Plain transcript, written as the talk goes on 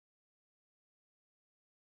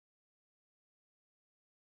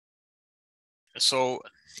So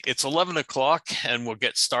it's 11 o'clock and we'll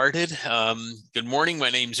get started. Good morning. My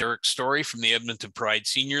name's Eric Story from the Edmonton Pride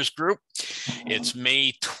Seniors Group. It's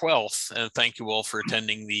May 12th, and thank you all for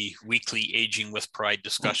attending the weekly Aging with Pride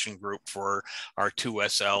discussion group for our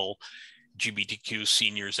 2SL LGBTQ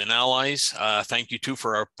seniors and allies. Thank you too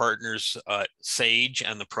for our partners, SAGE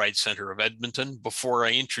and the Pride Center of Edmonton. Before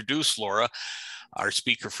I introduce Laura, our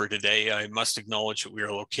speaker for today, I must acknowledge that we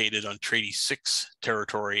are located on Treaty 6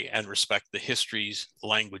 territory and respect the histories,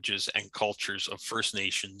 languages, and cultures of First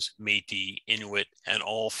Nations, Métis, Inuit, and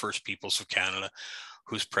all First Peoples of Canada,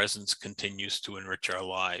 whose presence continues to enrich our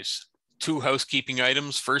lives. Two housekeeping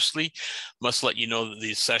items. Firstly, must let you know that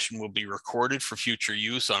this session will be recorded for future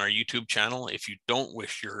use on our YouTube channel. If you don't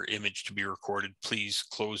wish your image to be recorded, please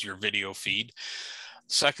close your video feed.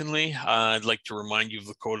 Secondly, I'd like to remind you of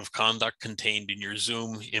the code of conduct contained in your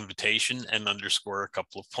Zoom invitation and underscore a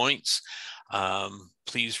couple of points.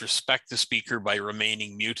 Please respect the speaker by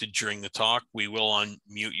remaining muted during the talk. We will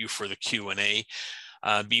unmute you for the Q&A.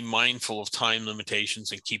 Be mindful of time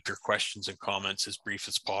limitations and keep your questions and comments as brief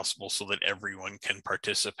as possible so that everyone can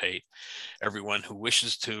participate. Everyone who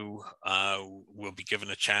wishes to will be given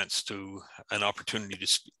a chance to an opportunity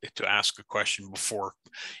to ask a question before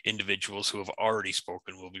individuals who have already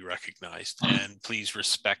spoken will be recognized. And please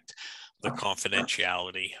respect the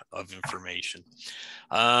confidentiality of information.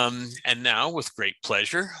 And now, with great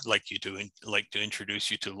pleasure, I'd like to introduce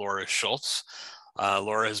you to Laura Schultz.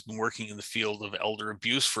 Laura has been working in the field of elder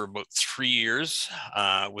abuse for about 3 years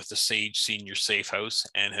with the SAGE Senior Safe House,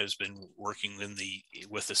 and has been working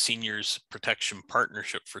with the Seniors Protection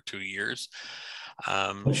Partnership for 2 years.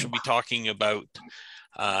 She'll be talking about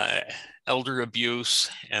elder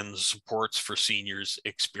abuse and supports for seniors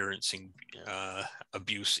experiencing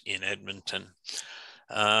abuse in Edmonton.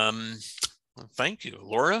 Thank you.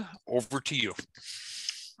 Laura, over to you.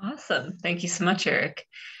 Awesome. Thank you so much, Eric.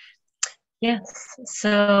 Yes,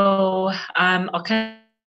 so I'll kind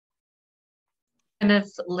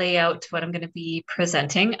of lay out what I'm going to be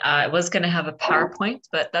presenting. I was going to have a PowerPoint,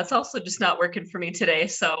 but that's also just not working for me today.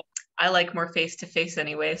 So I like more face-to-face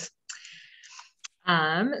anyways.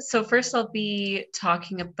 So first I'll be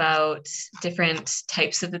talking about different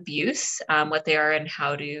types of abuse, what they are and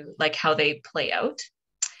how they play out.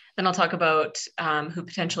 Then I'll talk about who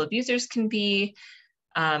potential abusers can be,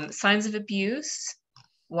 signs of abuse,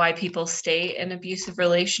 why people stay in abusive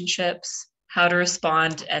relationships, how to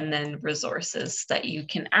respond, and then resources that you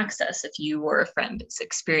can access if you or a friend is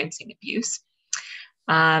experiencing abuse.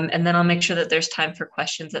 And then I'll make sure that there's time for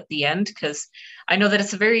questions at the end, because I know that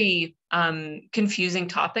it's a very confusing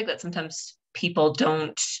topic that sometimes people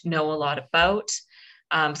don't know a lot about.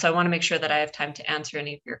 So I want to make sure that I have time to answer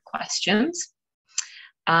any of your questions.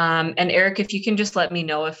 And Eric, if you can just let me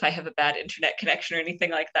know if I have a bad internet connection or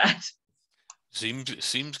anything like that.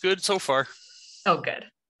 Seems good so far. Oh, good.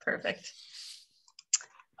 Perfect.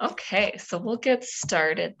 Okay, so we'll get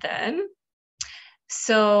started then.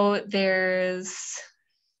 So there's,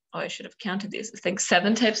 I should have counted these. I think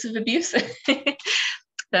 7 types of abuse that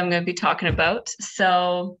I'm going to be talking about.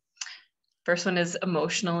 So first one is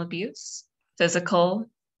emotional abuse, physical,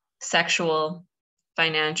 sexual,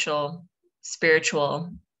 financial,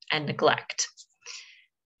 spiritual, and neglect.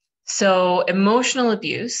 So emotional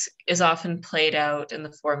abuse is often played out in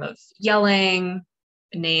the form of yelling,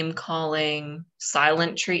 name calling,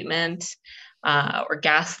 silent treatment, or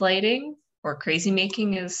gaslighting, or crazy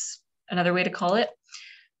making is another way to call it.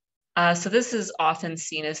 So this is often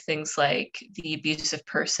seen as things like the abusive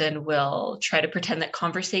person will try to pretend that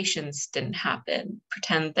conversations didn't happen,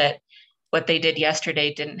 pretend that what they did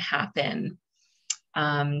yesterday didn't happen,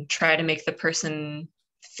 try to make the person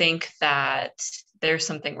think that there's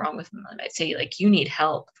something wrong with them. And I'd say, like, you need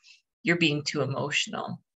help. You're being too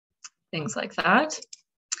emotional. Things like that.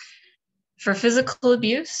 For physical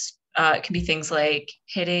abuse, it can be things like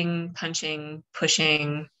hitting, punching,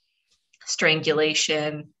 pushing,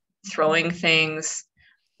 strangulation, throwing things,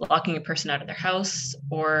 locking a person out of their house,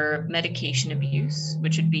 or medication abuse,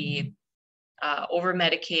 which would be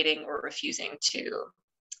over-medicating or refusing to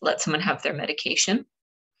let someone have their medication.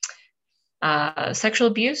 Sexual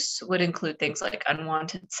abuse would include things like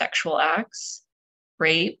unwanted sexual acts,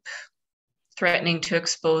 rape, threatening to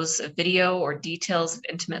expose a video or details of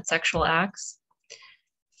intimate sexual acts.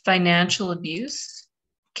 Financial abuse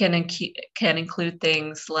can include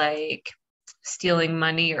things like stealing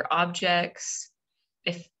money or objects,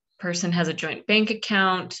 if a person has a joint bank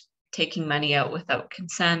account, taking money out without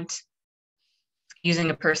consent, using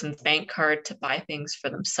a person's bank card to buy things for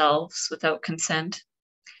themselves without consent.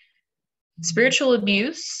 Spiritual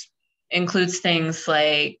abuse includes things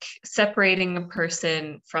like separating a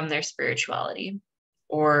person from their spirituality,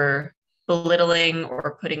 or belittling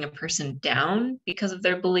or putting a person down because of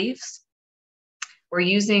their beliefs, or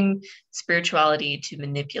using spirituality to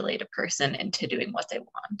manipulate a person into doing what they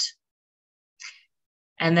want.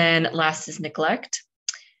 And then last is neglect,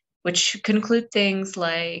 which can include things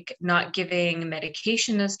like not giving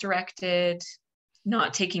medication as directed,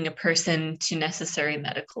 not taking a person to necessary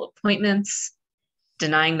medical appointments,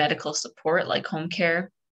 denying medical support like home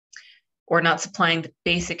care, or not supplying the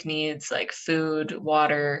basic needs like food,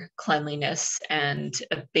 water, cleanliness, and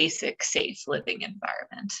a basic safe living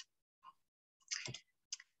environment.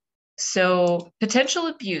 So potential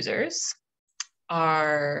abusers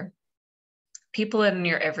are people in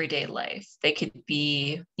your everyday life. They could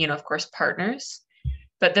be, of course, partners.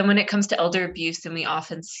 But then when it comes to elder abuse, then we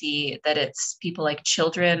often see that it's people like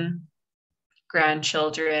children,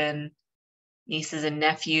 grandchildren, nieces and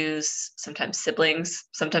nephews, sometimes siblings.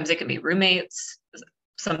 Sometimes it can be roommates.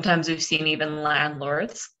 Sometimes we've seen even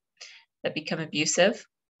landlords that become abusive.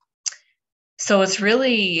 So it's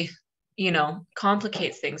really,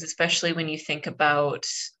 complicates things, especially when you think about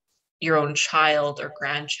your own child or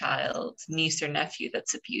grandchild, niece or nephew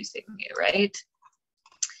that's abusing you, right?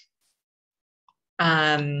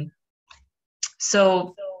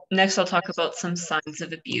 So next I'll talk about some signs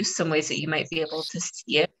of abuse, some ways that you might be able to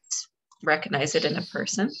see it, recognize it in a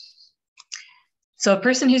person. So a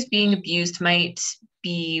person who's being abused might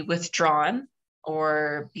be withdrawn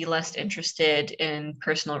or be less interested in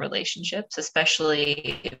personal relationships,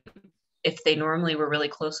 especially if they normally were really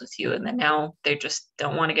close with you and then now they just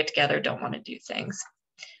don't want to get together, don't want to do things.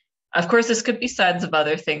 Of course, this could be signs of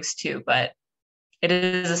other things too, but it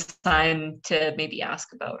is a sign to maybe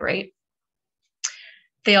ask about, right?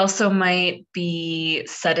 They also might be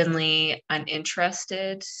suddenly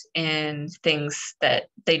uninterested in things that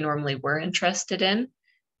they normally were interested in.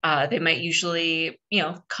 They might usually,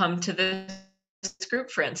 come to this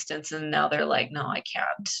group, for instance, and now they're like, no, I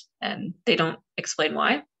can't. And they don't explain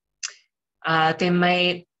why. They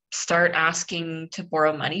might start asking to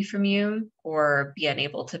borrow money from you or be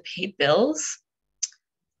unable to pay bills.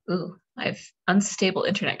 Ooh, I have unstable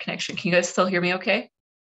internet connection. Can you guys still hear me okay?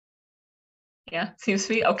 Yeah, seems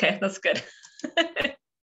to be okay. That's good.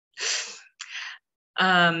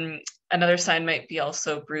 Another sign might be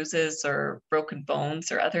also bruises or broken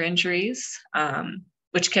bones or other injuries,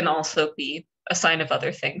 which can also be a sign of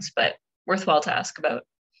other things, but worthwhile to ask about.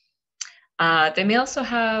 They may also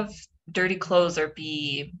have dirty clothes or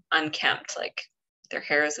be unkempt, like their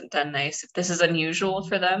hair isn't done nice. If this is unusual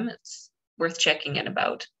for them, it's worth checking in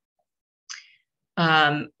about.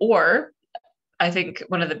 Or I think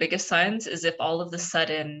one of the biggest signs is if all of a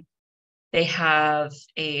sudden they have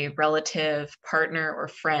a relative, partner, or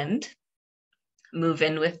friend move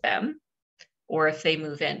in with them, or if they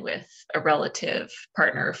move in with a relative,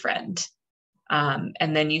 partner, or friend,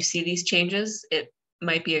 and then you see these changes, it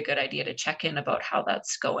might be a good idea to check in about how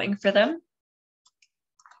that's going for them.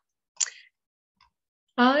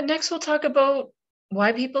 Next, we'll talk about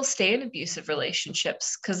why people stay in abusive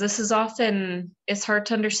relationships, because this is often, it's hard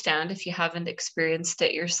to understand if you haven't experienced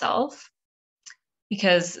it yourself,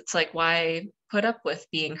 because it's like, why put up with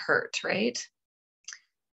being hurt, right?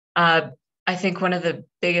 I think one of the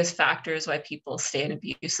biggest factors why people stay in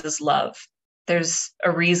abuse is love. There's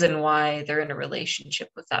a reason why they're in a relationship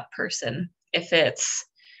with that person. If it's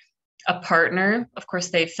a partner, of course,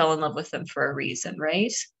 they fell in love with them for a reason,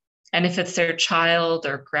 right? And if it's their child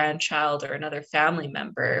or grandchild or another family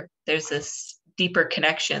member, there's this deeper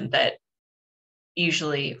connection that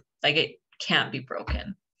usually, like, it can't be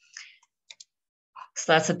broken.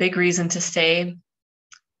 So that's a big reason to stay.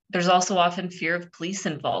 There's also often fear of police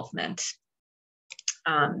involvement.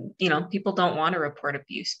 People don't want to report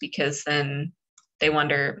abuse because then they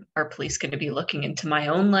wonder, are police going to be looking into my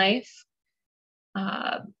own life?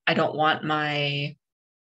 I don't want my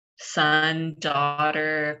son,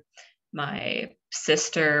 daughter, my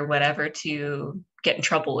sister, whatever, to get in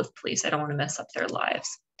trouble with police. I don't want to mess up their lives.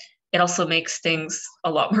 It also makes things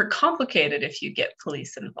a lot more complicated if you get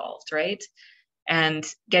police involved, right? And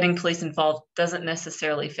getting police involved doesn't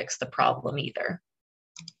necessarily fix the problem either.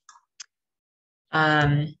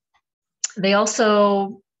 They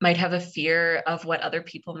also might have a fear of what other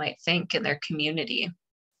people might think in their community.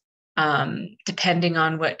 Depending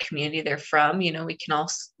on what community they're from, we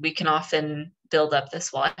can often build up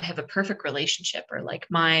this, well, I have a perfect relationship, or like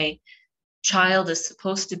my child is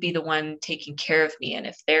supposed to be the one taking care of me, and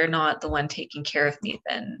if they're not the one taking care of me,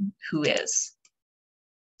 then who is?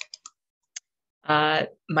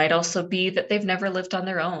 Might also be that they've never lived on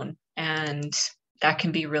their own, and that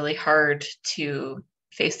can be really hard to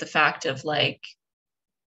face the fact of like,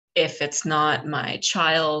 if it's not my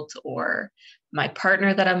child or my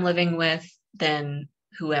partner that I'm living with, then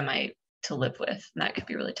who am I to live with? And that could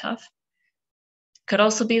be really tough. Could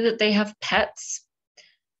also be that they have pets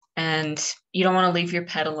and you don't want to leave your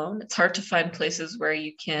pet alone. It's hard to find places where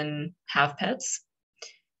you can have pets.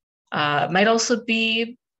 Might also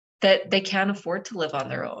be that they can't afford to live on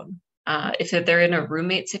their own. If they're in a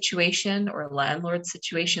roommate situation or a landlord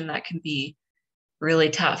situation, that can be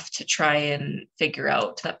really tough to try and figure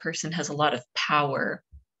out. That person has a lot of power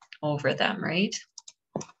over them, right?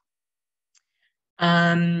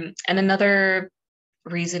 And another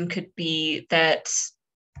reason could be that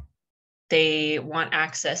they want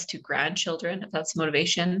access to grandchildren, if that's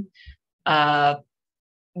motivation.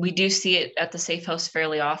 We do see it at the safe house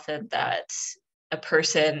fairly often that a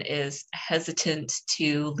person is hesitant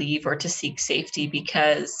to leave or to seek safety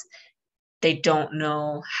because they don't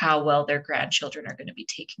know how well their grandchildren are going to be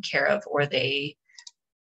taken care of, or they,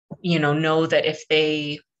 know that if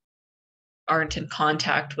they aren't in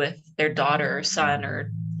contact with their daughter or son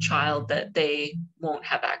or child, that they won't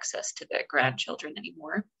have access to their grandchildren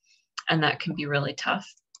anymore. And that can be really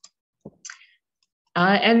tough.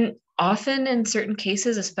 And often in certain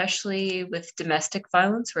cases, especially with domestic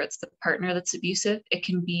violence, where it's the partner that's abusive, it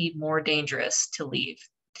can be more dangerous to leave.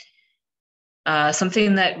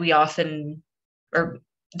 Something that we often, or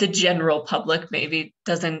the general public maybe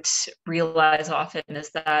doesn't realize often, is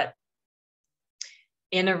that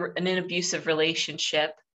in an abusive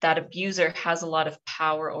relationship, that abuser has a lot of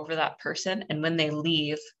power over that person. And when they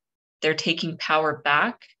leave, they're taking power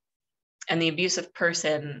back. And the abusive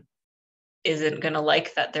person isn't going to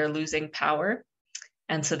like that they're losing power.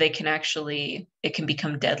 And so it can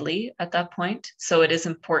become deadly at that point. So it is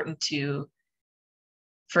important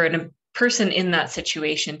for a person in that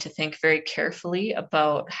situation to think very carefully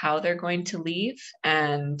about how they're going to leave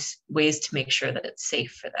and ways to make sure that it's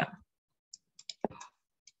safe for them.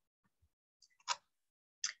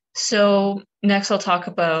 So next I'll talk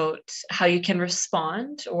about how you can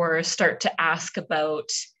respond or start to ask about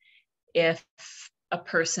if a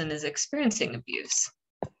person is experiencing abuse.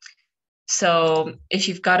 So if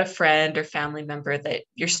you've got a friend or family member that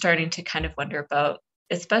you're starting to kind of wonder about,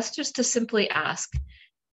 it's best just to simply ask.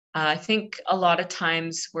 I think a lot of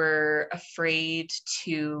times we're afraid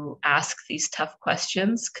to ask these tough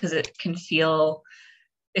questions because it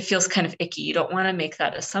feels kind of icky. You don't want to make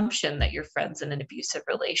that assumption that your friend's in an abusive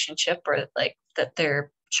relationship or like that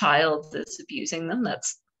their child is abusing them.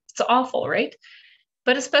 It's awful, right?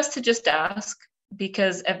 But it's best to just ask,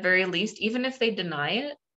 because at very least, even if they deny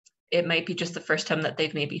it, it might be just the first time that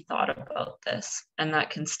they've maybe thought about this, and that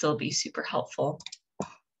can still be super helpful.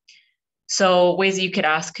 So ways that you could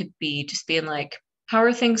ask could be just being like, how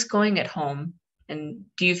are things going at home? And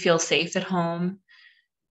do you feel safe at home?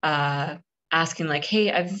 Asking like,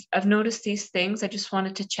 hey, I've noticed these things. I just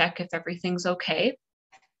wanted to check if everything's okay.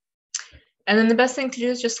 And then the best thing to do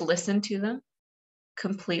is just listen to them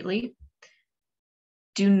completely.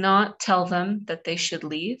 Do not tell them that they should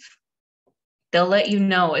leave. They'll let you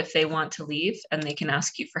know if they want to leave and they can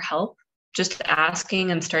ask you for help. Just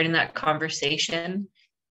asking and starting that conversation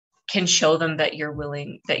can show them that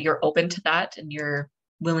you're open to that and you're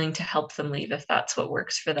willing to help them leave if that's what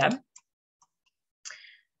works for them.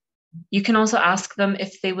 You can also ask them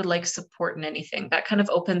if they would like support in anything. That kind of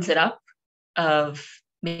opens it up of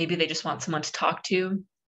maybe they just want someone to talk to.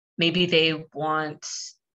 Maybe they want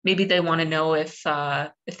to know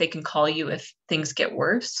if they can call you if things get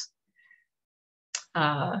worse.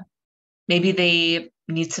 Maybe they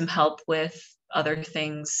need some help with other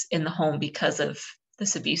things in the home because of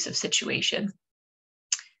this abusive situation.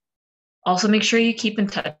 Also, make sure you keep in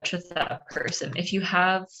touch with that person. If you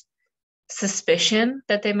have suspicion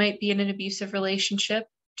that they might be in an abusive relationship,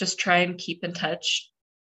 just try and keep in touch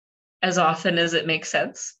as often as it makes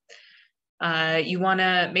sense. You want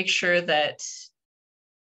to make sure that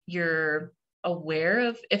you're aware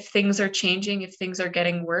of if things are changing, if things are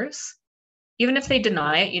getting worse. Even if they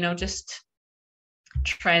deny it, just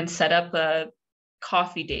try and set up a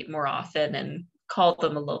coffee date more often and call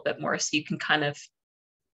them a little bit more so you can kind of,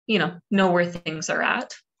 know where things are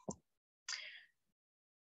at.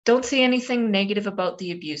 Don't say anything negative about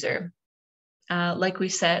the abuser. Like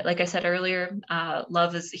I said earlier,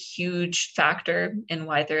 love is a huge factor in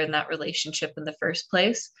why they're in that relationship in the first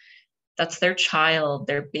place. That's their child,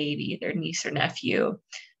 their baby, their niece or nephew,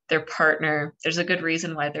 their partner. There's a good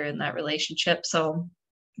reason why they're in that relationship. So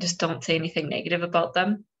just don't say anything negative about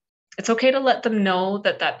them. It's okay to let them know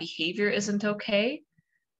that behavior isn't okay,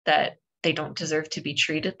 that they don't deserve to be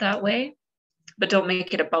treated that way, but don't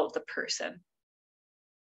make it about the person.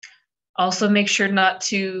 Also, make sure not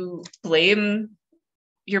to blame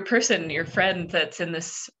your person, your friend that's in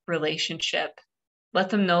this relationship. Let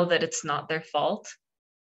them know that it's not their fault.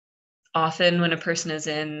 Often when a person is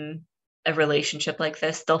in a relationship like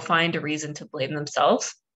this, they'll find a reason to blame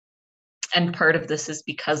themselves. And part of this is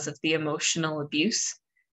because of the emotional abuse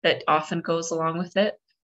that often goes along with it.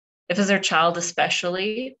 If it's their child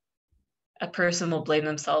especially, a person will blame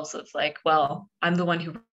themselves of like, well, I'm the one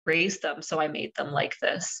who raised them, so I made them like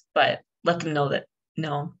this. But let them know that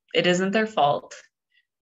no, it isn't their fault.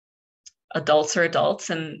 Adults are adults,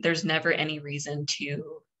 and there's never any reason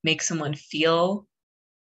to make someone feel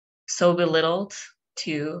so belittled,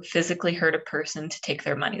 to physically hurt a person, to take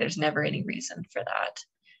their money. There's never any reason for that.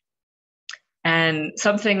 And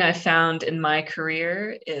something I found in my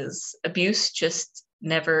career is abuse just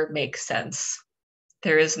never makes sense.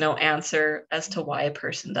 There is no answer as to why a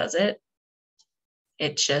person does it.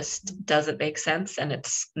 It just doesn't make sense, and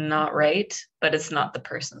it's not right, but it's not the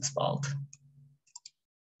person's fault.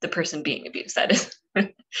 The person being abused, that is.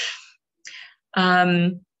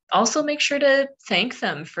 Also, make sure to thank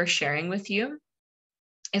them for sharing with you.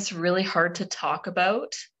 It's really hard to talk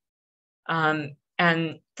about.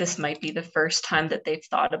 And this might be the first time that they've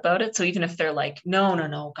thought about it. So even if they're like,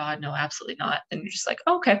 no, God, no, absolutely not. And you're just like,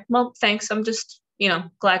 okay, well, thanks. I'm just,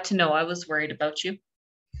 glad to know I was worried about you.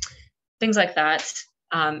 Things like that.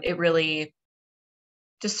 It really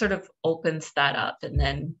just sort of opens that up. And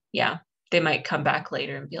then, yeah, they might come back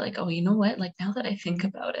later and be like, oh, you know what? Like, now that I think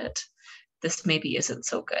about it, this maybe isn't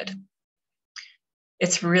so good.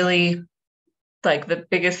 It's really like the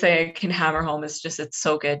biggest thing I can hammer home is just, it's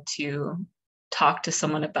so good to talk to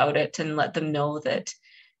someone about it and let them know that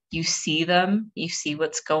you see them, you see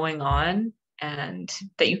what's going on, and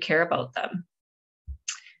that you care about them.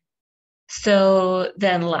 So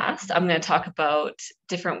then last, I'm going to talk about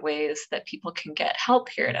different ways that people can get help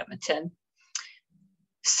here at Edmonton.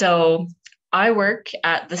 So I work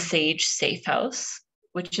at the Sage Safe House,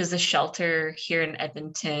 which is a shelter here in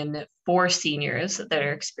Edmonton for seniors that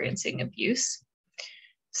are experiencing abuse.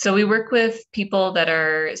 So we work with people that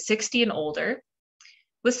are 60 and older,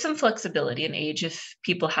 with some flexibility in age if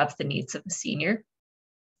people have the needs of a senior.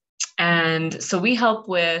 And so we help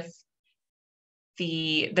with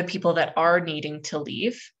the people that are needing to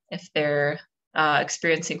leave if they're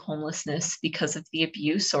experiencing homelessness because of the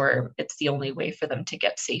abuse, or it's the only way for them to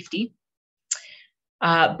get safety.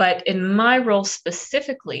 But in my role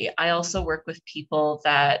specifically, I also work with people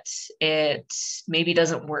that it maybe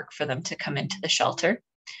doesn't work for them to come into the shelter.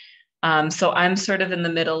 So I'm sort of in the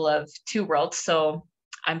middle of two worlds. So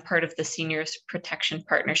I'm part of the Seniors Protection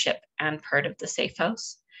Partnership and part of the Safe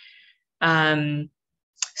House.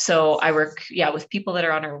 So I work, with people that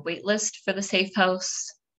are on our wait list for the Safe House,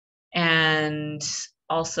 and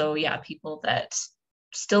also, people that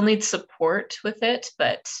still need support with it,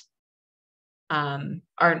 but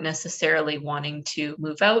aren't necessarily wanting to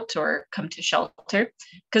move out or come to shelter,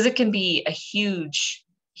 because it can be a huge,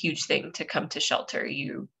 huge thing to come to shelter.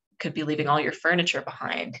 You could be leaving all your furniture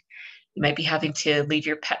behind. You might be having to leave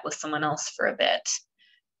your pet with someone else for a bit,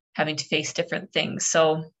 having to face different things.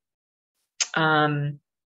 So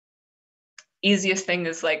easiest thing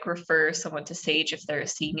is like refer someone to Sage if they're a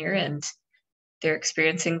senior and they're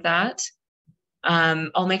experiencing that.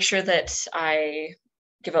 I'll make sure that I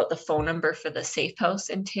give out the phone number for the Safe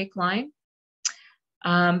House intake line.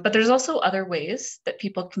 But there's also other ways that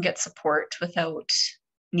people can get support without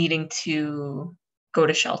needing to go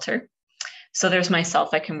to shelter. So there's myself.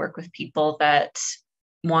 I can work with people that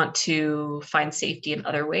want to find safety in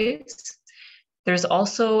other ways. There's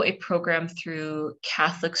also a program through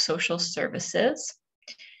Catholic Social Services.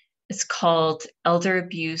 It's called Elder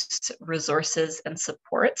Abuse Resources and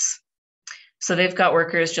Supports. So they've got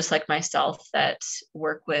workers just like myself that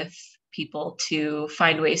work with people to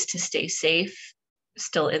find ways to stay safe,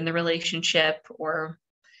 still in the relationship, or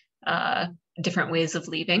different ways of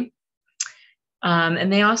leaving.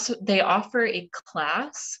 And they offer a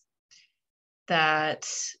class that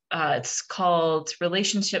it's called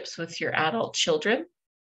Relationships with Your Adult Children.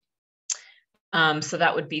 So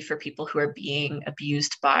that would be for people who are being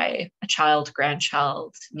abused by a child,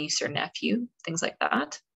 grandchild, niece or nephew, things like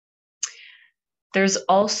that. There's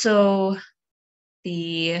also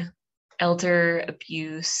the Elder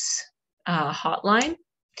Abuse Hotline,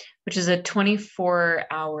 which is a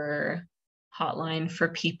 24-hour hotline for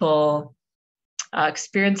people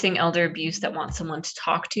experiencing elder abuse that want someone to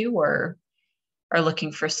talk to or are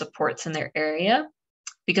looking for supports in their area.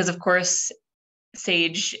 Because of course,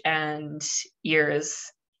 Sage and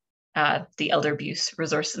EARS, the Elder Abuse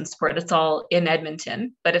Resource and Support, it's all in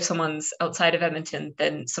Edmonton. But if someone's outside of Edmonton,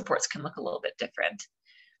 then supports can look a little bit different.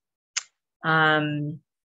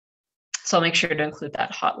 So I'll make sure to include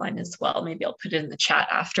that hotline as well. Maybe I'll put it in the chat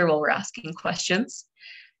after while we're asking questions.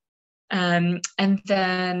 And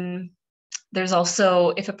then there's also,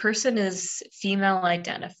 if a person is female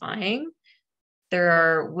identifying, there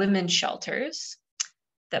are women's shelters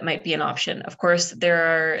that might be an option. Of course, there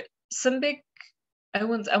are some big, I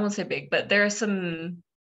won't say big, but there are some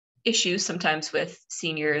issues sometimes with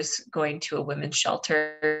seniors going to a women's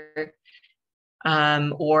shelter,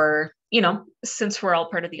 or, since we're all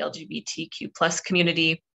part of the LGBTQ plus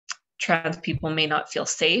community, trans people may not feel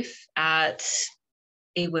safe at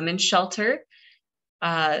a women's shelter.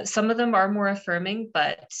 Some of them are more affirming,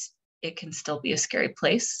 but it can still be a scary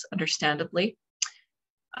place, understandably.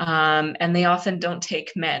 And they often don't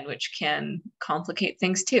take men, which can complicate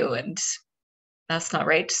things too. And that's not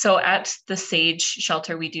right. So at the Sage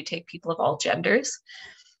shelter, we do take people of all genders.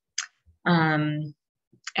 And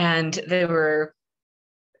they were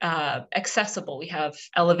accessible. We have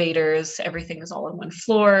elevators, everything is all on one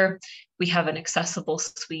floor. We have an accessible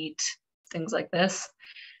suite, things like this.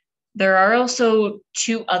 There are also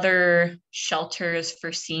 2 other shelters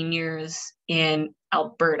for seniors in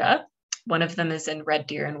Alberta. One of them is in Red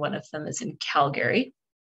Deer and one of them is in Calgary.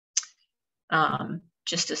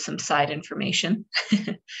 Just as some side information.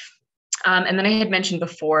 And then I had mentioned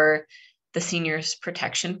before the Seniors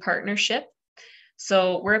Protection Partnership.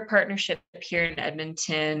 So we're a partnership here in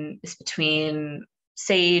Edmonton. It's between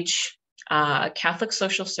Sage, Catholic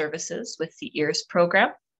Social Services with the EARS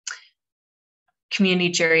program,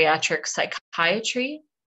 Community Geriatric Psychiatry,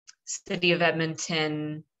 City of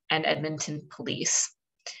Edmonton, and Edmonton Police.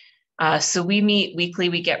 So we meet weekly.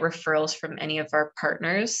 We get referrals from any of our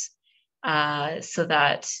partners so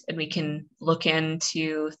that, and we can look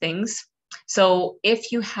into things. So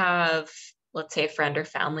if you have, let's say, a friend or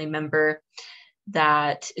family member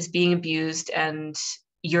that is being abused and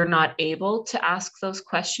you're not able to ask those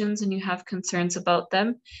questions and you have concerns about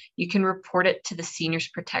them, you can report it to the Seniors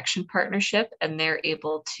Protection Partnership, and they're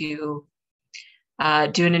able to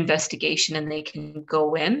do an investigation and they can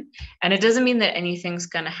go in. And it doesn't mean that anything's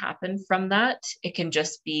going to happen from that. It can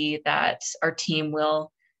just be that our team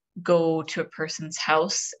will go to a person's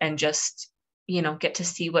house and just, get to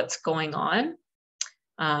see what's going on,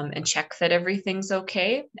 and check that everything's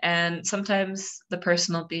okay. And sometimes the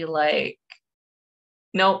person will be like,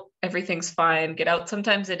 nope, everything's fine, get out.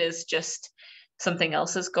 Sometimes it is just something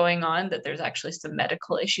else is going on, that there's actually some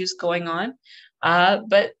medical issues going on.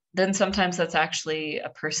 But then sometimes that's actually a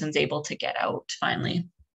person's able to get out finally.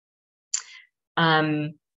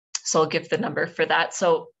 So I'll give the number for that.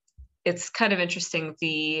 So it's kind of interesting.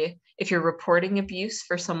 If you're reporting abuse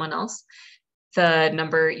for someone else, the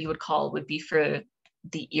number you would call would be for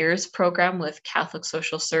the EARS program with Catholic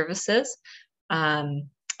Social Services. And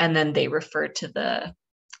then they refer to the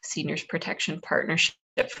Seniors Protection Partnership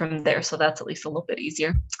from there. So that's at least a little bit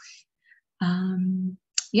easier.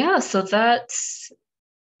 Yeah, so that's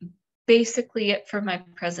basically it for my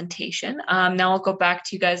presentation. Now I'll go back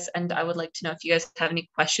to you guys, and I would like to know if you guys have any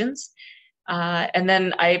questions. And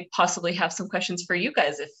then I possibly have some questions for you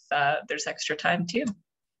guys if there's extra time too.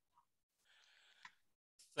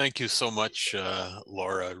 Thank you so much,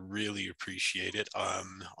 Laura. Really appreciate it.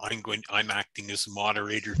 I'm acting as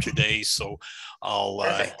moderator today, so I'll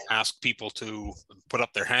ask people to put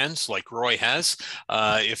up their hands like Roy has,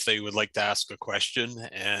 if they would like to ask a question,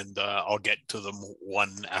 and I'll get to them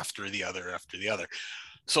one after the other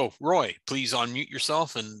So Roy, please unmute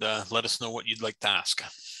yourself and let us know what you'd like to ask.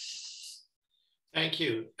 Thank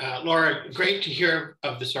you. Laura, great to hear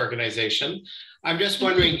of this organization. I'm just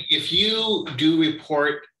wondering, if you do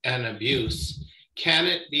report an abuse, can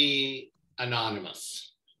it be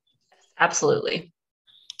anonymous? Absolutely.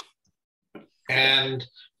 And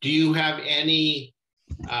do you have any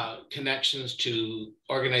connections to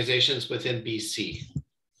organizations within BC?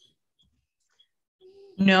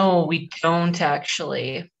 No, we don't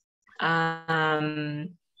actually.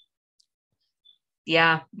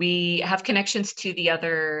 Yeah, we have connections to the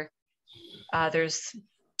other,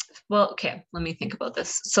 okay, let me think about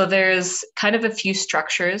this. So there's kind of a few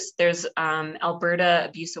structures. There's Alberta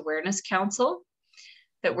Abuse Awareness Council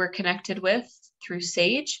that we're connected with through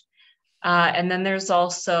SAGE. And then there's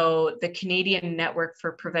also the Canadian Network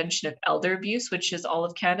for Prevention of Elder Abuse, which is all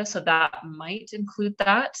of Canada. So that might include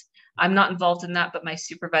that. I'm not involved in that, but my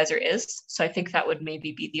supervisor is. So I think that would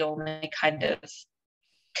maybe be the only kind of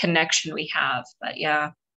connection we have, but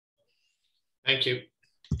yeah. Thank you.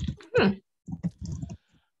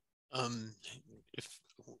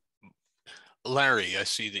 Larry, I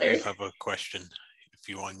see that you have a question. If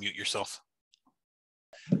you unmute yourself.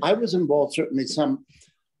 I was involved certainly some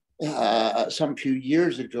some few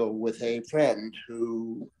years ago with a friend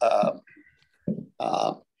who,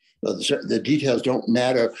 the details don't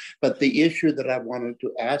matter, but the issue that I wanted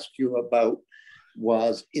to ask you about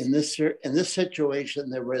was in this situation,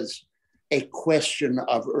 there was a question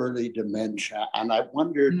of early dementia. And I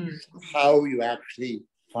wondered how you actually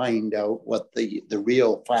find out what the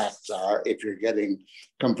real facts are if you're getting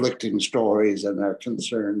conflicting stories and are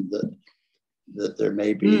concerned that there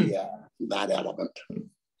may be that element.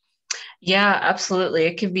 Yeah, absolutely.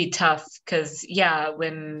 It can be tough because,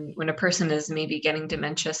 when a person is maybe getting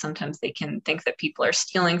dementia, sometimes they can think that people are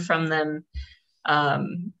stealing from them,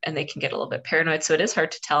 and they can get a little bit paranoid. So it is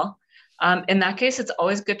hard to tell. In that case, it's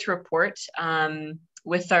always good to report.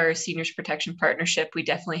 With our Seniors Protection Partnership, we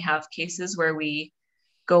definitely have cases where we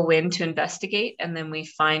go in to investigate, and then we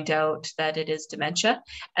find out that it is dementia.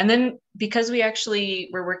 And then because we're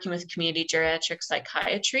working with community geriatric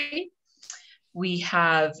psychiatry, we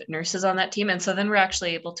have nurses on that team. And so then we're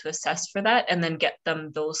actually able to assess for that and then get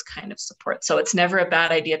them those kind of support. So it's never a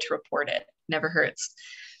bad idea to report it. Never hurts.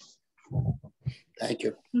 Thank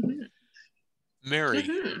you. Mary,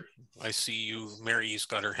 I see you. Mary's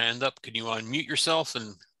got her hand up. Can you unmute yourself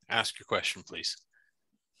and ask your question, please?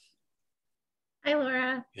 Hi,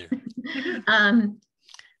 Laura.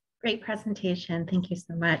 Great presentation. Thank you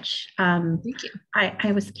so much. Thank you.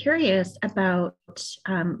 I was curious about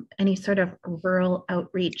any sort of rural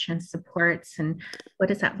outreach and supports, and what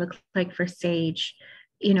does that look like for SAGE?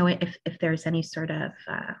 You know, if there's any sort of,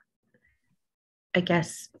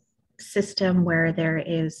 system where there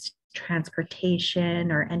is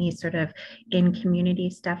transportation or any sort of in-community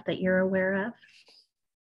stuff that you're aware of?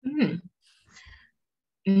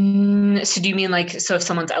 So do you mean so if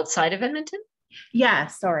someone's outside of Edmonton? Yeah,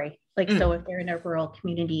 sorry. So if they're in a rural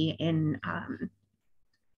community in,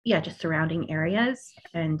 just surrounding areas,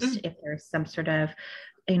 and if there's some sort of,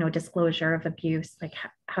 disclosure of abuse,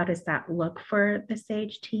 how does that look for the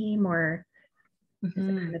SAGE team, or is it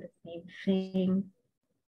kind of the same thing?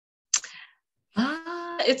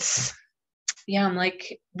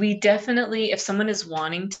 We definitely, if someone is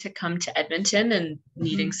wanting to come to Edmonton and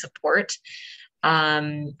needing support,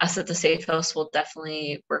 us at the Safe House will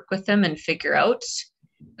definitely work with them and figure out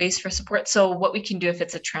ways for support. So what we can do if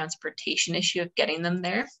it's a transportation issue of getting them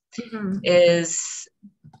there is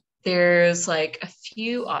there's a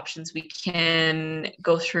few options. We can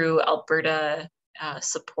go through Alberta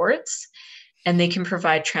supports, and they can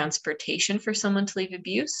provide transportation for someone to leave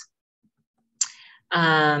abuse.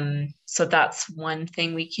 So that's one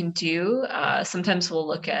thing we can do. Sometimes we'll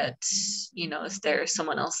look at, is there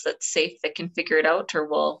someone else that's safe that can figure it out, or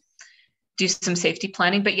we'll do some safety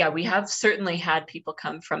planning. But yeah, we have certainly had people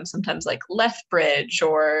come from sometimes Lethbridge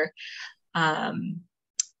or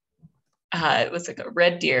it was a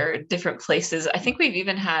Red Deer, different places. I think we've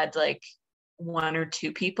even had one or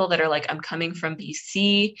two people that are I'm coming from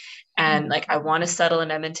BC and I want to settle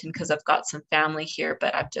in Edmonton because I've got some family here,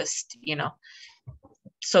 but I've just,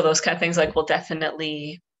 so those kind of things, we'll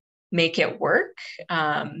definitely make it work.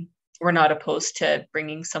 We're not opposed to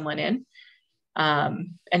bringing someone in.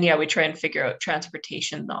 And yeah, we try and figure out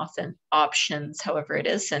transportation often options, however it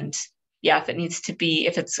is. And yeah,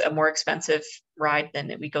 if it's a more expensive ride,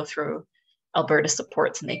 then we go through Alberta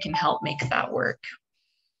supports and they can help make that work.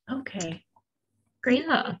 Okay. Great.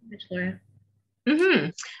 Yeah. Laura.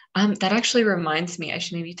 That actually reminds me, I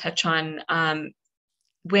should maybe touch on,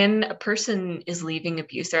 when a person is leaving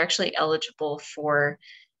abuse, they're actually eligible for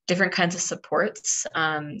different kinds of supports.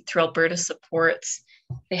 Through Alberta supports,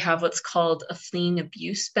 they have what's called a fleeing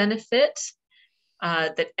abuse benefit,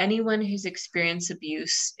 that anyone who's experienced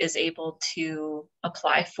abuse is able to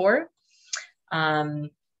apply for.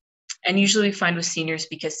 And usually we find with seniors,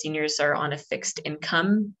 because seniors are on a fixed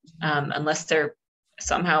income, unless they're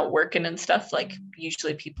somehow working and stuff,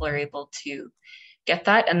 usually people are able to get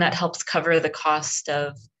that, and that helps cover the cost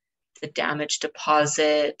of the damage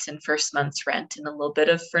deposit and first month's rent and a little bit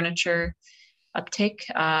of furniture uptake.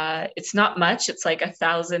 It's not much, it's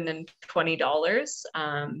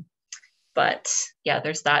 $1,020, but yeah,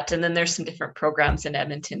 there's that. And then there's some different programs in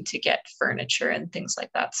Edmonton to get furniture and things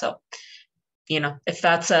like that. So if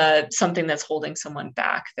that's something that's holding someone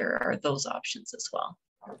back, there are those options as well.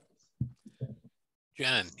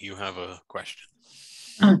 Jan, you have a question.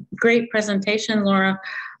 Great presentation, Laura.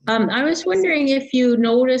 I was wondering if you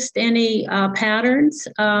noticed any patterns,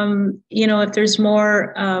 if there's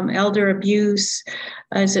more elder abuse.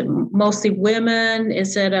 Is it mostly women?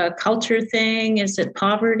 Is it a culture thing? Is it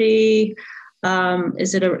poverty?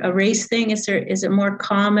 Is it a race thing? Is it more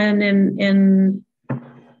common in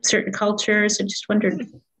certain cultures? I just wondered.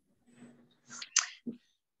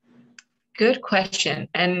 good question.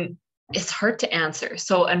 And it's hard to answer.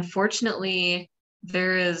 So unfortunately,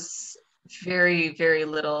 there is very, very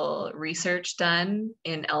little research done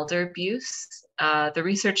in elder abuse. The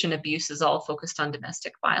research in abuse is all focused on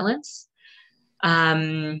domestic violence.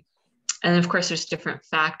 And of course, there's different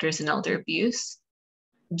factors in elder abuse.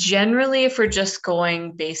 Generally, if we're just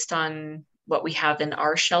going based on what we have in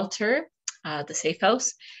our shelter, the safe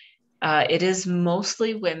house, it is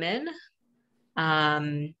mostly women.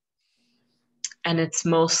 And it's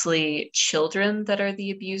mostly children that are the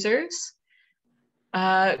abusers.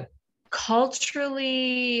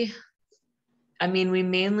 Culturally, I mean, we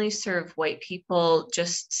mainly serve white people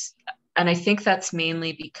and I think that's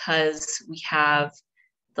mainly because we have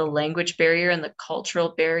the language barrier and the cultural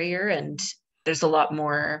barrier, and there's a lot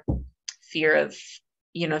more fear of,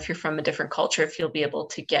 if you're from a different culture, if you'll be able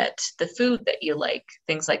to get the food that you like,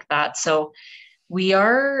 things like that. So we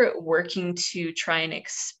are working to try and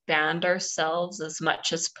expand ourselves as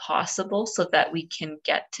much as possible so that we can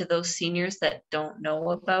get to those seniors that don't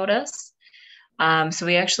know about us. So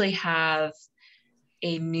we actually have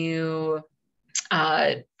a new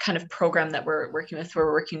kind of program that we're working with.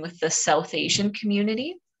 We're working with the South Asian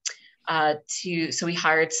community. So we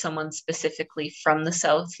hired someone specifically from the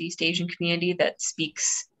Southeast Asian community that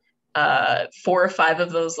speaks 4 or 5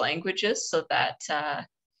 of those languages, so that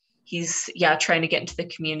he's trying to get into the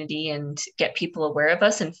community and get people aware of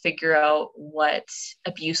us and figure out what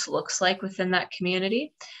abuse looks like within that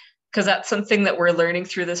community. Because that's something that we're learning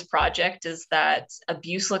through this project, is that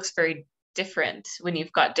abuse looks very different when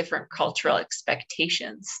you've got different cultural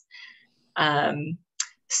expectations.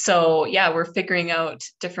 So we're figuring out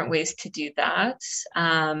different ways to do that.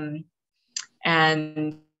 And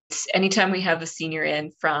anytime we have a senior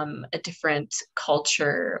in from a different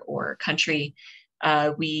culture or country,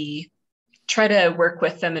 we try to work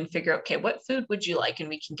with them and figure out, okay, what food would you like? And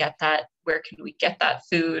we can get that. Where can we get that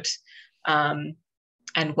food?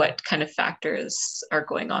 And what kind of factors are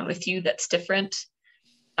going on with you that's different?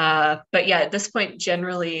 But at this point,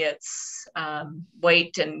 generally it's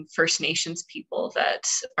white and First Nations people that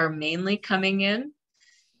are mainly coming in.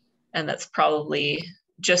 And that's probably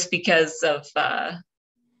just because of,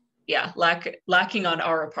 lacking on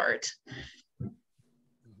our part.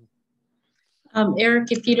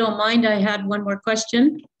 Eric, if you don't mind, I had one more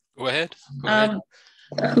question. Go ahead.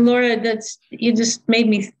 Laura, you just made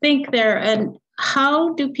me think there. And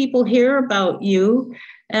how do people hear about you?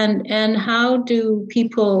 And how do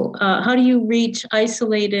you reach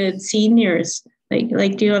isolated seniors?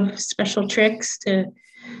 Like, do you have special tricks to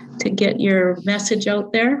get your message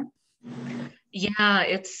out there? Yeah,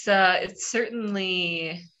 it's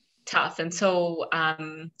certainly tough. And so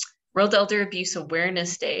World Elder Abuse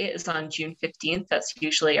Awareness Day is on June 15th. That's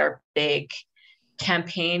usually our big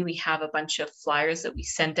campaign. We have a bunch of flyers that we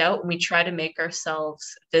send out, and we try to make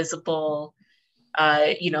ourselves visible,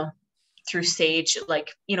 through Sage.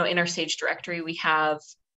 In our Sage directory, we have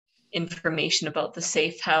information about the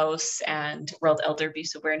Safe House and World Elder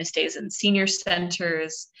Abuse Awareness Days and senior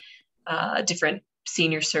centers, different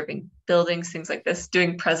senior serving buildings, things like this,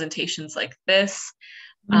 doing presentations like this.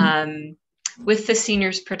 With the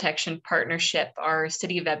Seniors Protection Partnership, our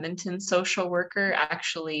City of Edmonton social worker,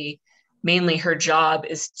 actually, mainly her job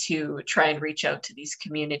is to try and reach out to these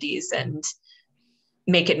communities and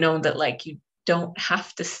make it known that you don't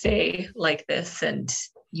have to stay like this and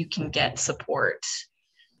you can get support,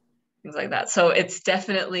 things like that. So it's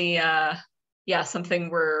definitely, something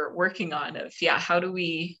we're working on of, how do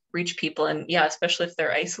we reach people? And especially if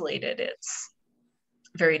they're isolated, it's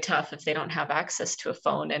very tough if they don't have access to a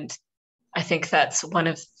phone. And I think that's one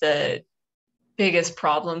of the biggest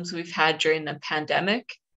problems we've had during the pandemic.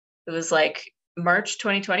 It was March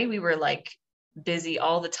 2020, we were busy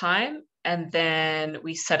all the time. And then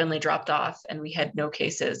we suddenly dropped off and we had no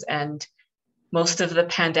cases. And most of the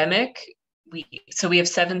pandemic, we have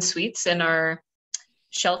 7 suites in our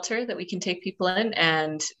shelter that we can take people in.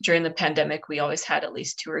 And during the pandemic, we always had at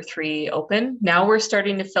least 2 or 3 open. Now we're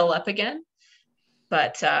starting to fill up again.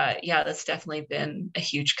 But that's definitely been a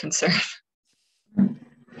huge concern.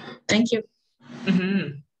 Thank you.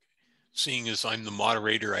 Mm-hmm. Seeing as I'm the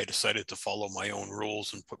moderator, I decided to follow my own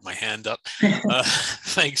rules and put my hand up.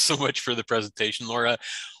 Thanks so much for the presentation, Laura.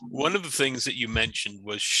 One of the things that you mentioned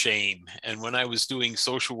was shame. And when I was doing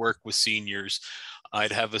social work with seniors,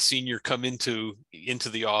 I'd have a senior come into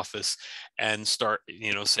the office and start,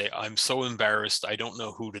 say, I'm so embarrassed, I don't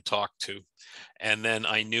know who to talk to. And then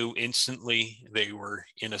I knew instantly they were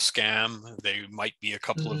in a scam. They might be a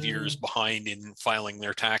couple of years behind in filing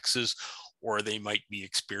their taxes, or they might be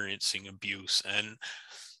experiencing abuse. And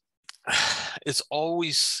it's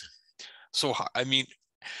always so hard. I mean,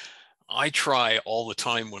 I try all the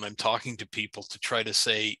time when I'm talking to people to try to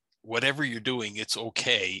say, whatever you're doing, it's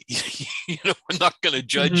okay. I'm not going to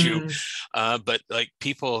judge you. But like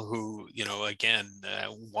people who, again,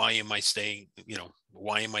 why am I staying,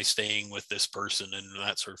 why am I staying with this person and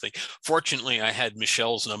that sort of thing. Fortunately, I had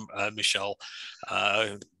Michelle's number, Michelle,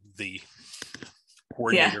 the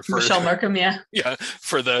coordinator for Michelle Markham,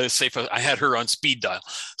 for the safe. I had her on speed dial,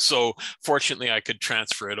 so fortunately I could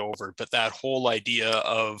transfer it over. But that whole idea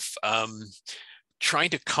of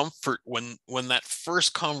trying to comfort when that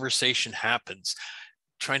first conversation happens,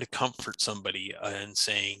 trying to comfort somebody and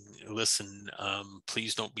saying, listen,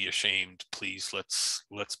 please don't be ashamed, please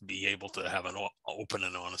let's be able to have an open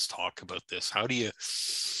and honest talk about this. How do you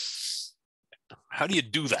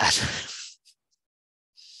do that?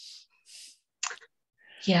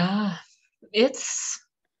 Yeah, it's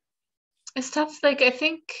tough. Like, I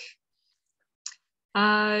think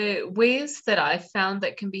ways that I've found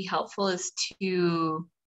that can be helpful is to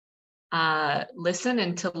listen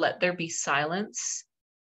and to let there be silence.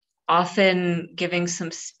 Often giving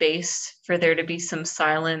some space for there to be some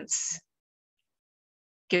silence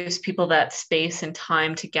gives people that space and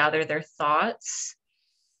time to gather their thoughts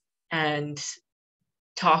and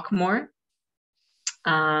talk more.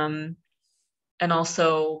 And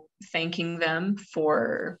also thanking them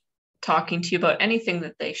for talking to you about anything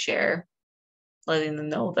that they share, letting them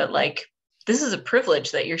know that, like, this is a privilege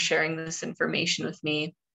that you're sharing this information with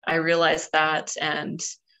me. I realize that, and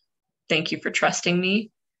thank you for trusting me.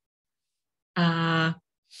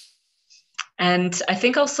 And I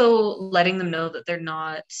think also letting them know that they're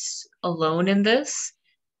not alone in this.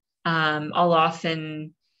 I'll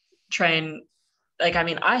often try and,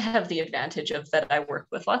 I have the advantage of that I work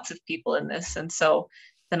with lots of people in this. And so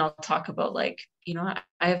then I'll talk about, like, I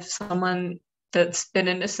have someone that's been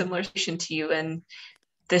in a similar situation to you, and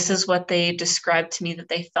this is what they described to me that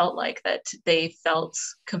they felt like, that they felt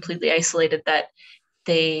completely isolated, that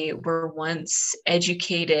they were once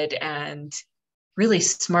educated and really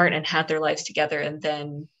smart and had their lives together, and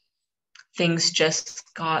then things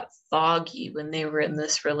just got foggy when they were in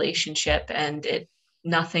this relationship, and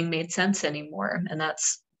nothing made sense anymore. And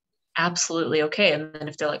that's absolutely okay. And then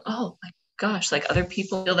if they're like, oh my gosh, like, other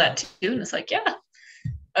people feel that too, and it's like, yeah,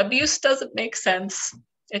 abuse doesn't make sense.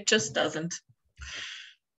 It just doesn't.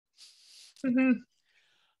 Do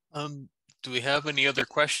we have any other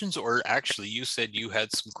questions? Or actually, you said you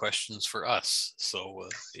had some questions for us. So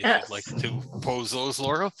if you'd like to pose those,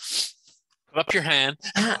 Laura, put up your hand.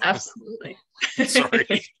 Absolutely.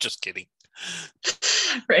 Sorry, just kidding.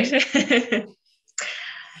 Right.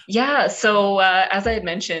 Yeah, so as I had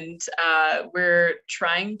mentioned, we're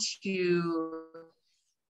trying to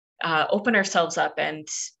open ourselves up and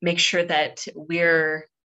make sure that we're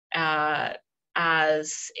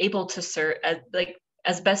as able to serve,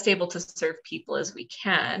 as best able to serve people as we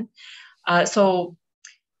can. So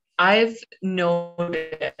I've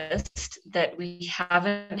noticed that we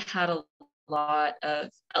haven't had a lot of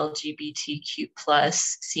LGBTQ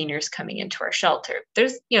plus seniors coming into our shelter.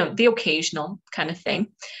 There's, the occasional kind of thing.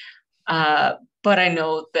 But I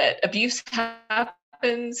know that abuse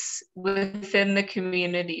happens within the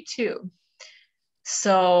community too.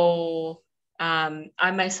 So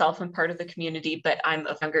I myself am part of the community, but I'm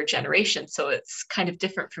of younger generation, so it's kind of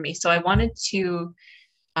different for me. So I wanted to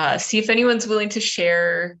see if anyone's willing to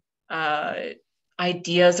share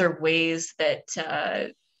ideas or ways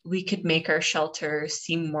that we could make our shelter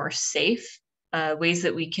seem more safe, ways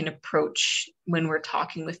that we can approach when we're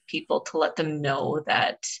talking with people to let them know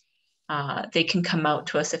that they can come out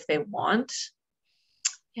to us if they want.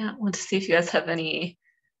 Yeah, I want to see if you guys have any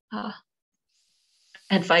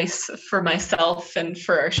advice for myself and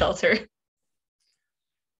for our shelter.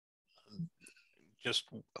 Just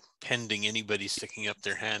pending anybody sticking up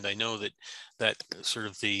their hand, I know that sort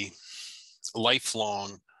of the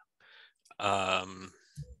lifelong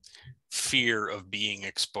fear of being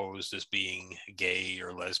exposed as being gay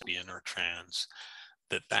or lesbian or trans,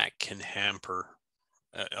 that can hamper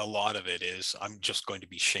a lot of it. Is, I'm just going to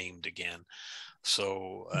be shamed again.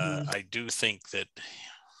 So I do think that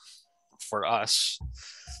for us,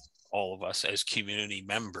 all of us as community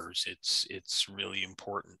members, it's really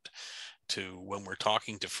important to, when we're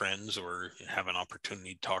talking to friends or have an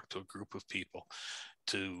opportunity to talk to a group of people,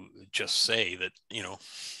 to just say that,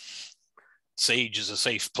 Sage is a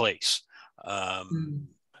safe place,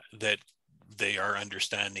 that they are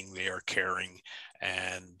understanding, they are caring,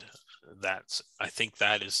 and I think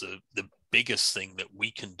that is the biggest thing that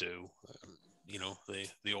we can do.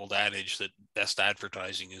 The old adage that best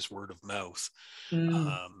advertising is word of mouth.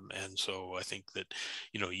 And so I think that,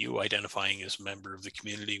 you identifying as a member of the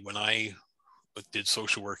community, when I did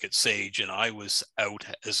social work at Sage and I was out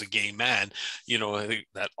as a gay man, you know, I think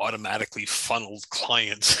that automatically funneled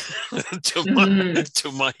clients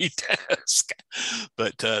to my desk.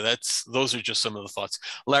 But those are just some of the thoughts.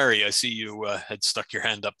 Larry, I see you had stuck your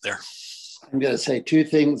hand up there. I'm going to say two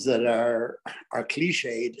things that are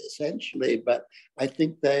cliched essentially, but I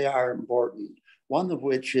think they are important. One of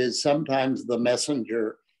which is sometimes the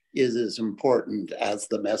messenger is as important as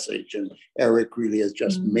the message. And Eric really has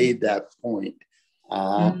just made that point.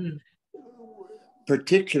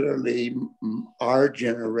 Particularly our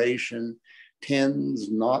generation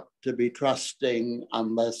tends not to be trusting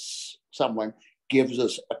unless someone gives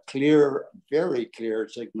us a clear, very clear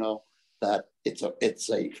signal that it's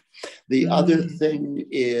safe. The other thing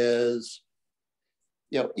is,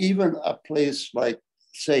 you know, even a place like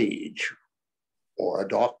Sage or a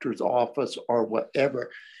doctor's office or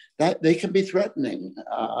whatever, that they can be threatening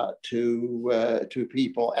to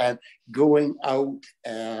people, and going out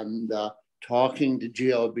and talking to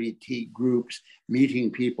GLBT groups,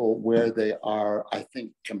 meeting people where they are, I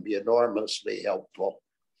think can be enormously helpful.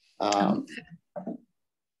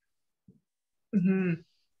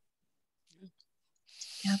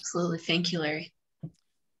 Absolutely. Thank you, Larry.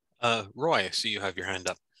 Roy, I see you have your hand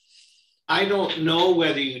up. I don't know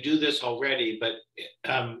whether you do this already, but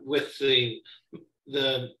with the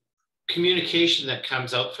communication that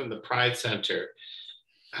comes out from the Pride Center,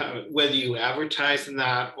 whether you advertise in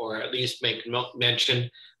that or at least make mention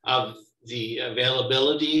of the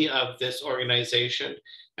availability of this organization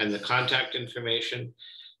and the contact information,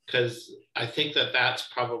 because I think that that's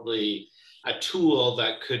probably a tool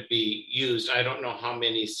that could be used. I don't know how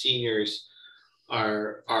many seniors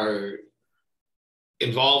are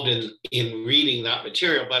involved in reading that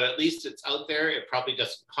material, but at least it's out there. It probably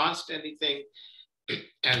doesn't cost anything.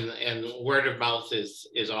 And word of mouth is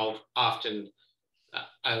often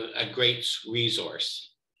a great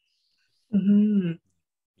resource.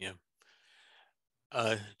 Yeah.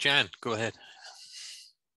 Jan, go ahead.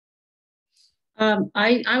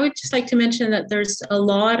 I would just like to mention that there's a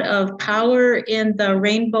lot of power in the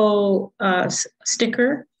rainbow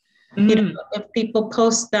sticker. You know, if people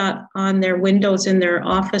post that on their windows in their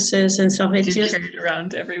offices and stuff, it just turn it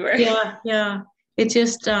around everywhere. Yeah. It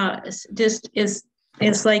just is.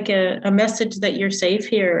 It's like a message that you're safe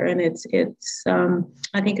here, and it's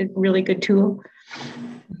I think a really good tool.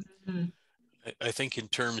 I think in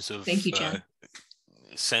terms of Thank you, Jen.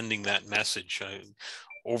 Sending that message,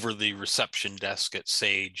 over the reception desk at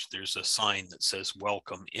Sage, there's a sign that says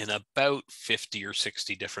welcome in about 50 or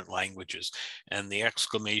 60 different languages. And the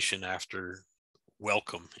exclamation after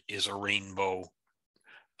welcome is a rainbow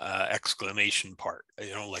exclamation part,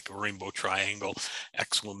 you know, like a rainbow triangle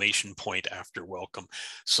exclamation point after welcome.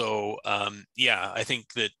 So yeah, I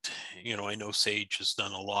think that, you know, I know Sage has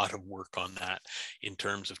done a lot of work on that in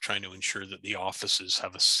terms of trying to ensure that the offices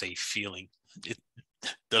have a safe feeling. It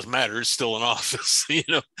doesn't matter, it's still an office, you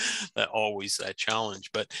know, that always that challenge.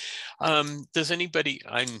 But does anybody,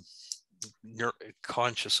 I'm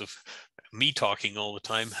conscious of me talking all the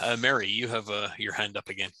time. Mary, you have your hand up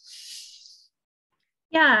again.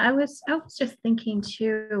 Yeah, I was just thinking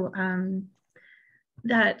too,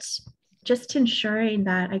 that just ensuring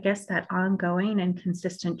that, I guess, that ongoing and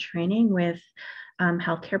consistent training with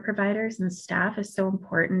healthcare providers and staff is so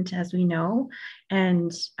important, as we know.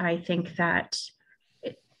 And I think that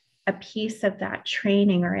a piece of that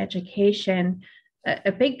training or education,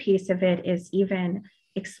 a big piece of it is even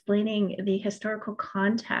explaining the historical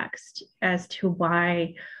context as to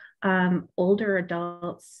why older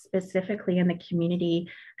adults, specifically in the community,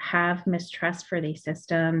 have mistrust for these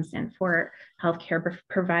systems and for healthcare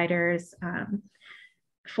providers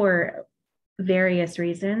for various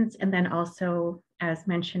reasons. And then also, as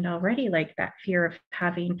mentioned already, like that fear of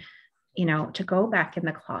having, you know, to go back in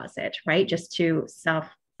the closet, right? Just to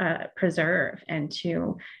preserve and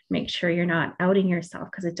to make sure you're not outing yourself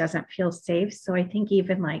because it doesn't feel safe. So I think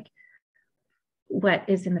even like what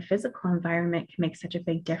is in the physical environment can make such a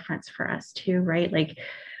big difference for us too, right? Like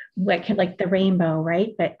what can, like the rainbow,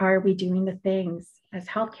 right? But are we doing the things as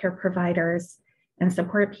healthcare providers and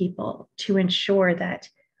support people to ensure that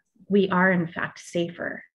we are in fact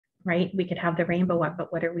safer, right? We could have the rainbow up,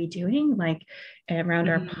 but what are we doing like around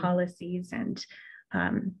our policies and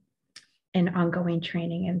ongoing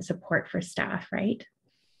training and support for staff, right?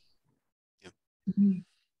 Yep.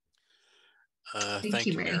 Thank Thank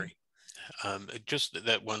you, you, Mary. Mary. Just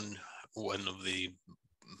that one of the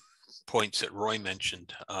points that Roy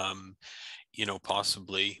mentioned, you know,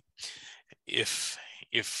 possibly if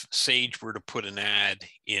Sage were to put an ad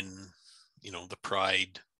in, you know, the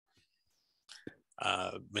Pride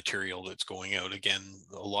material that's going out. Again,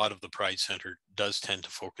 a lot of the Pride Center does tend to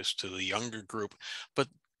focus to the younger group, but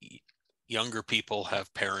younger people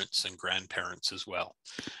have parents and grandparents as well.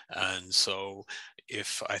 And so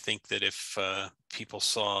I think that if people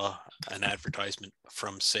saw an advertisement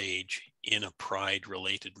from Sage in a Pride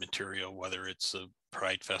related material, whether it's a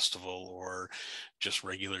Pride Festival or just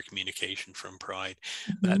regular communication from Pride,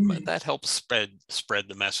 that helps spread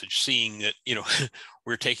the message, seeing that, you know,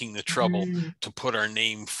 we're taking the trouble to put our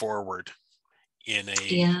name forward in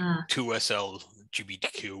a 2SL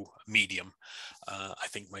LGBTQ medium, I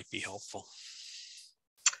think might be helpful.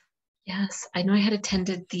 Yes, I know I had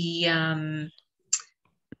attended the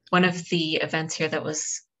one of the events here that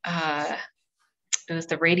was it was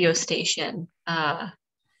the radio station,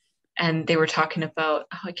 and they were talking about,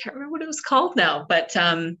 oh, I can't remember what it was called now, but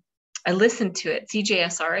I listened to it,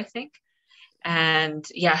 CJSR, I think, and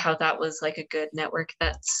yeah, how that was like a good network.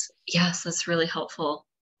 That's really helpful.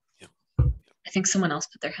 Yeah. I think someone else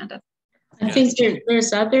put their hand up. I think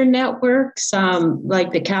there's other networks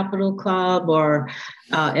like the Capital Club or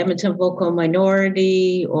Edmonton Vocal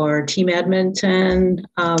Minority or Team Edmonton.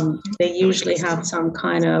 They usually have some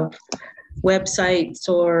kind of websites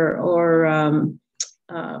or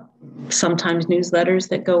sometimes newsletters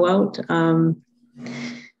that go out.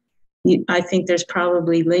 I think there's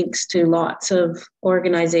probably links to lots of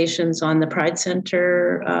organizations on the Pride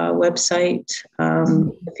Center website. I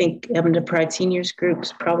think Edmonton Pride Seniors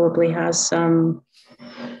Groups probably has some.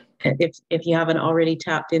 If you haven't already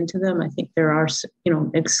tapped into them, I think there are, you know,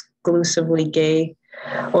 exclusively gay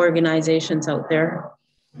organizations out there.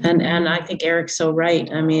 And I think Eric's so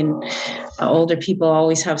right. I mean, older people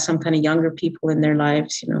always have some kind of younger people in their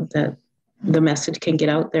lives, you know, that the message can get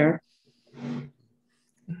out there.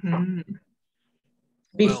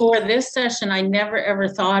 Before this session, I never ever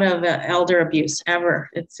thought of elder abuse ever.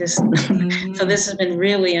 It's just so this has been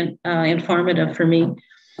really informative for me.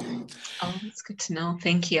 Oh, that's good to know.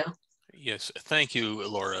 Thank you. Yes, thank you,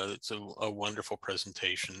 Laura. It's a wonderful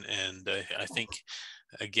presentation, and I think,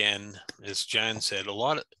 again, as Jan said, a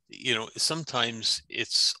lot of, you know, sometimes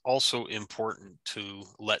it's also important to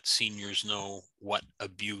let seniors know what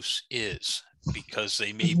abuse is, because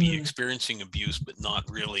they may be experiencing abuse but not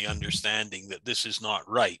really understanding that this is not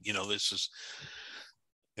right. You know, this is,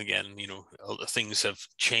 again, you know, things have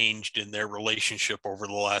changed in their relationship over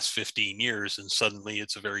the last 15 years and suddenly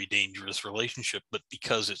it's a very dangerous relationship, but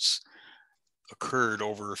because it's occurred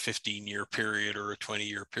over a 15-year period or a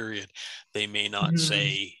 20-year period, they may not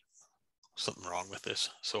say something wrong with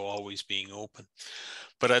this. So always being open.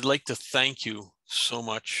 But I'd like to thank you so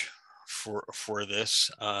much for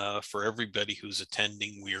this, for everybody who's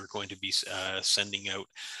attending. We are going to be sending out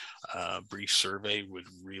a brief survey. Would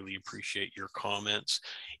really appreciate your comments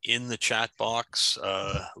in the chat box.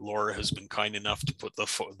 Laura has been kind enough to put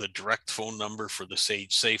the direct phone number for the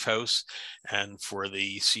Sage Safe House and for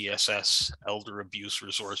the CSS Elder Abuse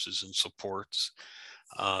Resources and Supports.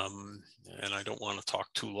 And I don't want to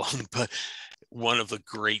talk too long, but one of the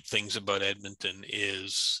great things about Edmonton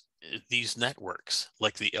is these networks,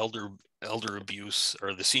 like the elder abuse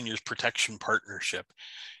or the Seniors Protection Partnership,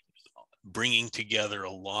 bringing together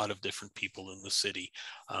a lot of different people in the city.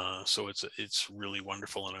 So it's really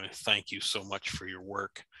wonderful, and I thank you so much for your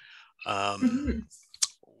work.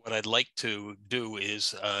 What I'd like to do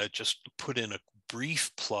is just put in a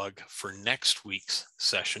brief plug for next week's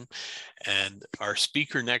session. And our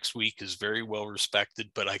speaker next week is very well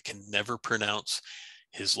respected, but I can never pronounce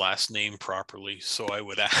his last name properly. So I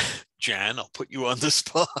would ask Jan, I'll put you on the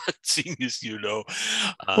spot, seeing as you know.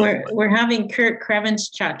 We're having Kurt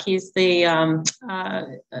Krevenschuk. He's the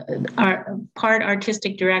part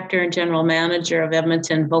artistic director and general manager of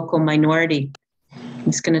Edmonton Vocal Minority.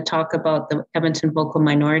 He's going to talk about the Edmonton Vocal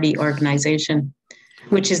Minority Organization,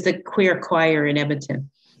 which is the queer choir in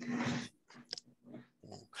Edmonton.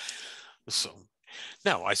 So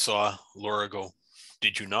now I saw Laura go,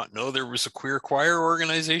 did you not know there was a queer choir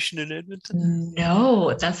organization in Edmonton?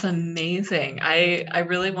 No, that's amazing. I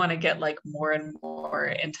really want to get like more and more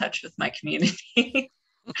in touch with my community.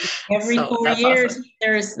 Every 4 years,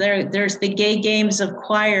 awesome. There's the Gay Games of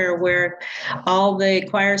Choir, where all the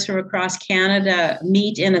choirs from across Canada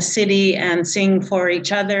meet in a city and sing for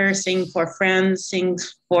each other, sing for friends, sing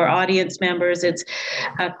for audience members. It's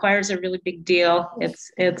choir's a really big deal.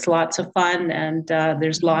 It's lots of fun, and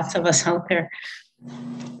there's lots of us out there.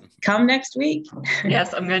 Come next week.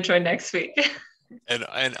 Yes, I'm going to join next week. And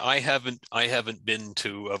I haven't been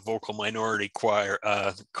to a vocal minority choir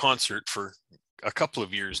concert for a couple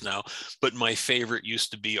of years now, but my favorite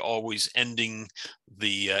used to be always ending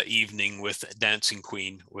the evening with Dancing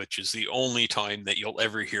Queen, which is the only time that you'll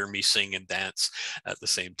ever hear me sing and dance at the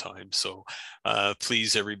same time. So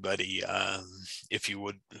please, everybody, if you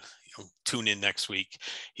would, tune in next week.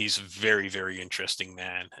 He's a very, very interesting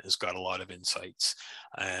man, has got a lot of insights.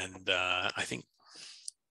 And I think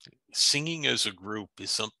singing as a group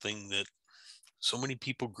is something that so many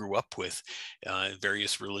people grew up with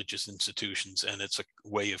various religious institutions, and it's a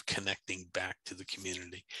way of connecting back to the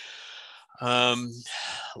community.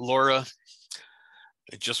 Laura,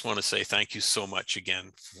 I just want to say thank you so much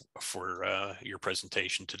again for your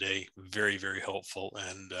presentation today. Very, very helpful,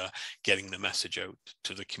 and getting the message out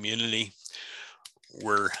to the community.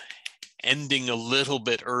 We're ending a little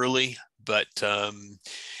bit early, but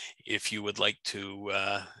if you would like to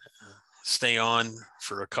stay on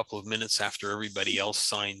for a couple of minutes after everybody else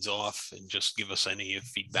signs off and just give us any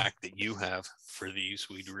feedback that you have for these,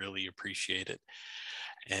 we'd really appreciate it.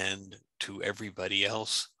 And to everybody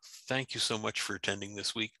else, thank you so much for attending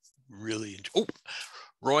this week. Really enjoy. Oh,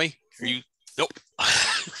 Roy, are you? Nope.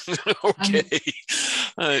 Okay.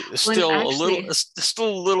 Still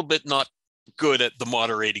a little bit not good at the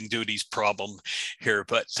moderating duties problem here,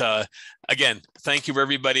 but again, thank you,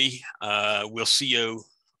 everybody. We'll see you.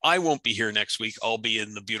 I won't be here next week. I'll be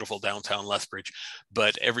in the beautiful downtown Lethbridge,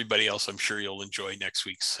 but everybody else, I'm sure you'll enjoy next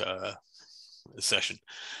week's session.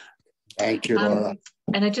 Thank you, Laura.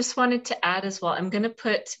 And I just wanted to add as well, I'm going to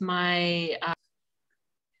put my...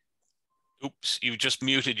 Oops, you just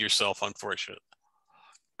muted yourself, unfortunately.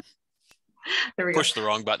 There we Push the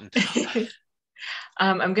wrong button.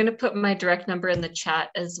 I'm going to put my direct number in the chat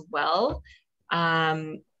as well.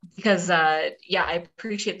 Because yeah, I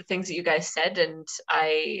appreciate the things that you guys said, and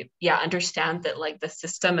I understand that like the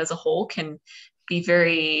system as a whole can be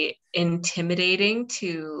very intimidating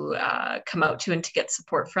to come out to and to get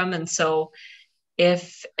support from. And so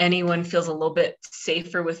if anyone feels a little bit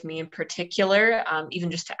safer with me in particular, even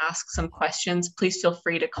just to ask some questions, please feel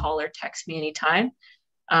free to call or text me anytime.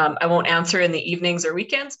 I won't answer in the evenings or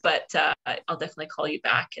weekends, but I'll definitely call you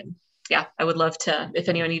back. And yeah, I would love to, if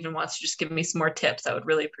anyone even wants to just give me some more tips, I would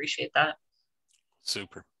really appreciate that.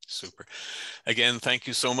 Super, super. Again, thank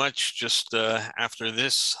you so much. Just after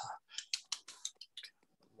this,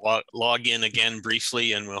 log in again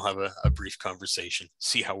briefly and we'll have a brief conversation,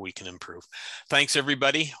 see how we can improve. Thanks,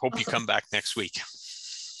 everybody. Hope you come back next week.